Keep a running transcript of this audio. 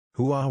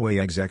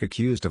Huawei exec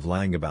accused of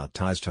lying about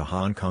ties to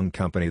Hong Kong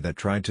company that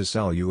tried to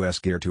sell U.S.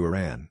 gear to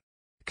Iran.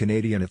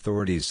 Canadian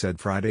authorities said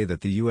Friday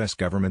that the U.S.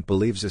 government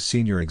believes a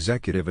senior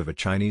executive of a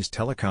Chinese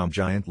telecom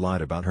giant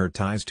lied about her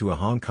ties to a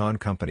Hong Kong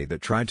company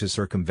that tried to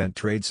circumvent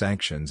trade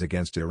sanctions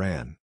against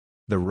Iran.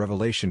 The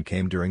revelation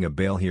came during a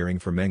bail hearing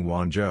for Meng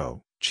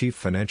Wanzhou, chief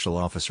financial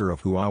officer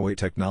of Huawei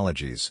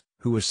Technologies,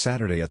 who was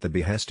Saturday at the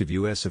behest of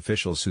U.S.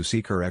 officials who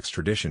seek her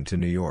extradition to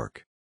New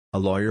York. A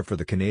lawyer for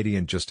the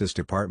Canadian Justice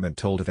Department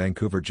told a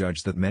Vancouver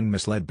judge that Meng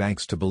misled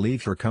banks to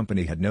believe her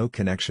company had no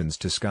connections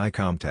to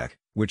Skycom Tech,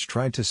 which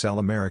tried to sell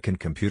American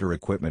computer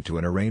equipment to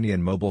an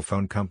Iranian mobile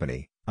phone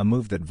company, a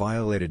move that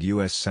violated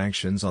U.S.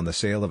 sanctions on the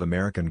sale of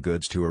American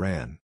goods to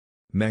Iran.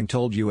 Meng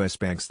told U.S.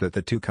 banks that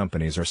the two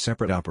companies are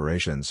separate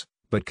operations,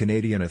 but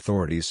Canadian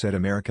authorities said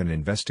American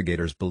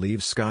investigators believe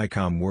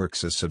Skycom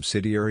works as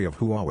subsidiary of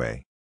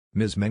Huawei.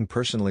 Ms. Meng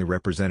personally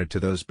represented to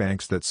those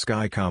banks that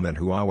Skycom and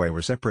Huawei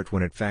were separate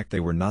when in fact they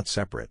were not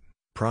separate,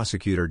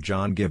 prosecutor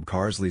John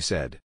Gibb-Carsley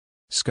said.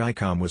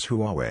 Skycom was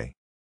Huawei.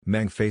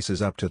 Meng faces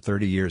up to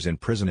 30 years in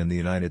prison in the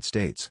United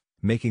States,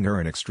 making her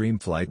an extreme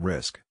flight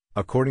risk,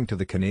 according to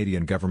the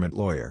Canadian government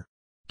lawyer.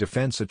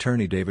 Defense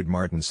attorney David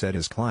Martin said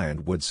his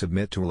client would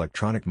submit to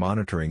electronic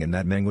monitoring and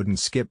that Meng wouldn't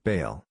skip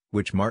bail,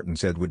 which Martin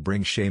said would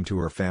bring shame to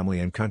her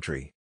family and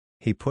country.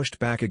 He pushed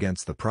back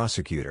against the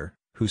prosecutor,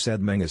 who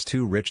said Meng is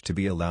too rich to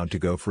be allowed to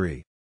go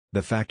free.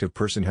 The fact a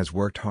person has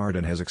worked hard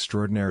and has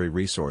extraordinary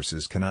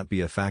resources cannot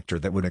be a factor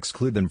that would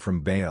exclude them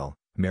from bail,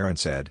 Marin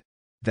said.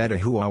 That a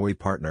Huawei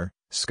partner,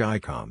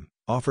 Skycom,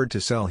 offered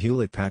to sell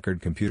Hewlett-Packard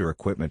computer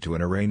equipment to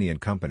an Iranian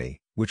company,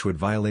 which would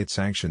violate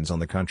sanctions on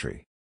the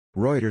country.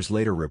 Reuters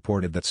later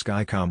reported that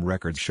Skycom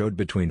records showed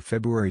between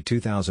February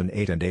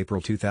 2008 and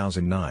April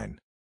 2009.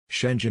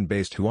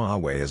 Shenzhen-based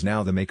Huawei is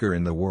now the maker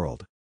in the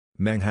world.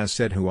 Meng has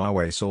said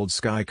Huawei sold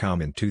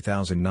Skycom in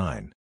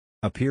 2009.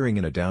 Appearing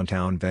in a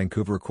downtown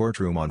Vancouver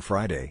courtroom on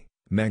Friday,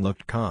 Meng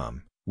looked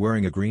calm,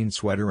 wearing a green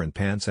sweater and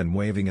pants and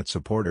waving at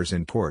supporters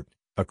in court,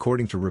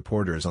 according to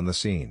reporters on the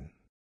scene.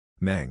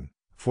 Meng,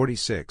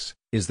 46,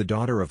 is the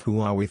daughter of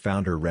Huawei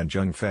founder Ren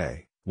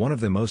Zhengfei, one of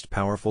the most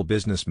powerful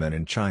businessmen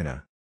in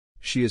China.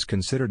 She is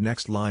considered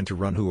next line to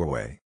run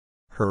Huawei.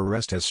 Her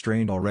arrest has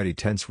strained already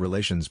tense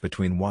relations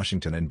between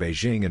Washington and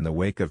Beijing in the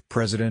wake of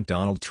President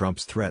Donald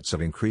Trump's threats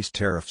of increased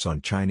tariffs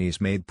on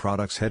Chinese-made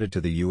products headed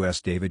to the U.S.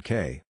 David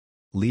K.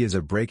 Lee is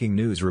a breaking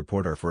news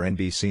reporter for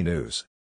NBC News.